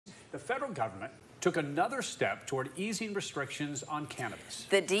the federal government took another step toward easing restrictions on cannabis.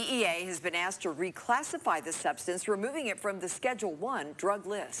 The DEA has been asked to reclassify the substance, removing it from the Schedule I drug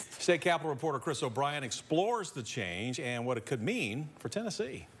list. State Capitol reporter Chris O'Brien explores the change and what it could mean for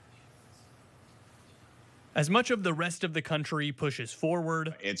Tennessee. As much of the rest of the country pushes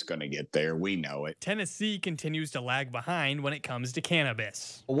forward, it's going to get there. We know it. Tennessee continues to lag behind when it comes to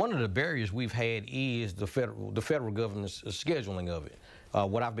cannabis. One of the barriers we've had is the federal government's scheduling of it.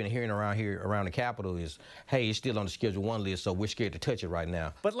 What I've been hearing around the Capitol is, hey, it's still on the Schedule I list, so we're scared to touch it right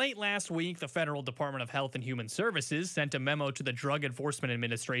now. But late last week, the Federal Department of Health and Human Services sent a memo to the Drug Enforcement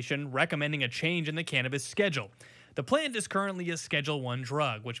Administration recommending a change in the cannabis schedule. The plant is currently a Schedule I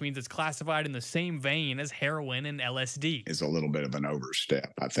drug, which means it's classified in the same vein as heroin and LSD. It's a little bit of an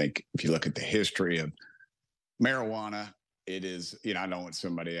overstep. I think if you look at the history of marijuana, it is, I don't want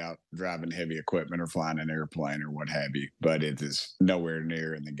somebody out driving heavy equipment or flying an airplane or what have you, but it is nowhere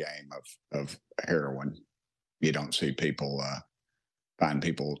near in the game of heroin. You don't see people find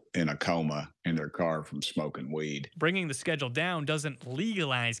people in a coma in their car from smoking weed. Bringing the schedule down doesn't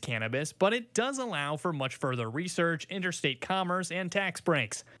legalize cannabis, but it does allow for much further research, interstate commerce, and tax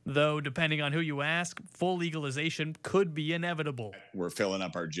breaks. Though, depending on who you ask, full legalization could be inevitable. We're filling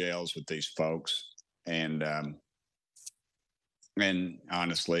up our jails with these folks, and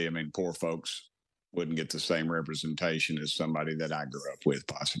honestly, poor folks wouldn't get the same representation as somebody that I grew up with,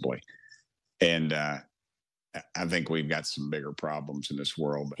 possibly. And I think we've got some bigger problems in this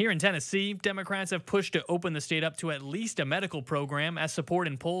world. Here in Tennessee, Democrats have pushed to open the state up to at least a medical program, as support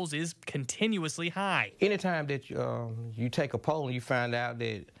in polls is continuously high. Anytime that you take a poll and you find out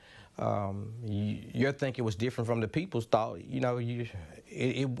that your thinking was different from the people's thought,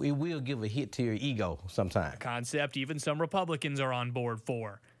 it will give a hit to your ego sometimes. A concept even some Republicans are on board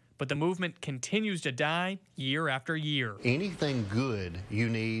for. But the movement continues to die year after year. Anything good you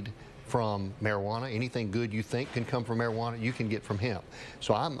need from marijuana, anything good you think can come from marijuana, you can get from hemp.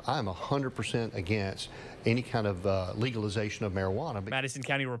 So I'm 100% against any kind of legalization of marijuana. Madison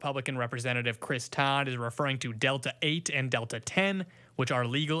County Republican Representative Chris Todd is referring to Delta 8 and Delta 10, which are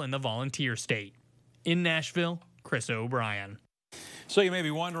legal in the volunteer state. In Nashville, Chris O'Brien. So you may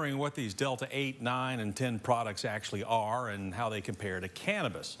be wondering what these Delta 8, 9, and 10 products actually are and how they compare to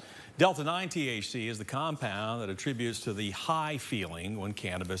cannabis. Delta 9 THC is the compound that attributes to the high feeling when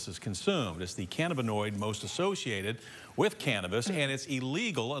cannabis is consumed. It's the cannabinoid most associated with cannabis, and it's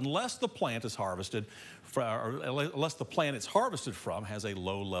illegal unless the plant is harvested unless the plant it's harvested from has a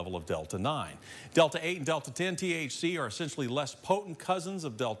low level of Delta 9. Delta 8 and Delta 10 THC are essentially less potent cousins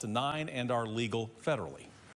of Delta 9 and are legal federally.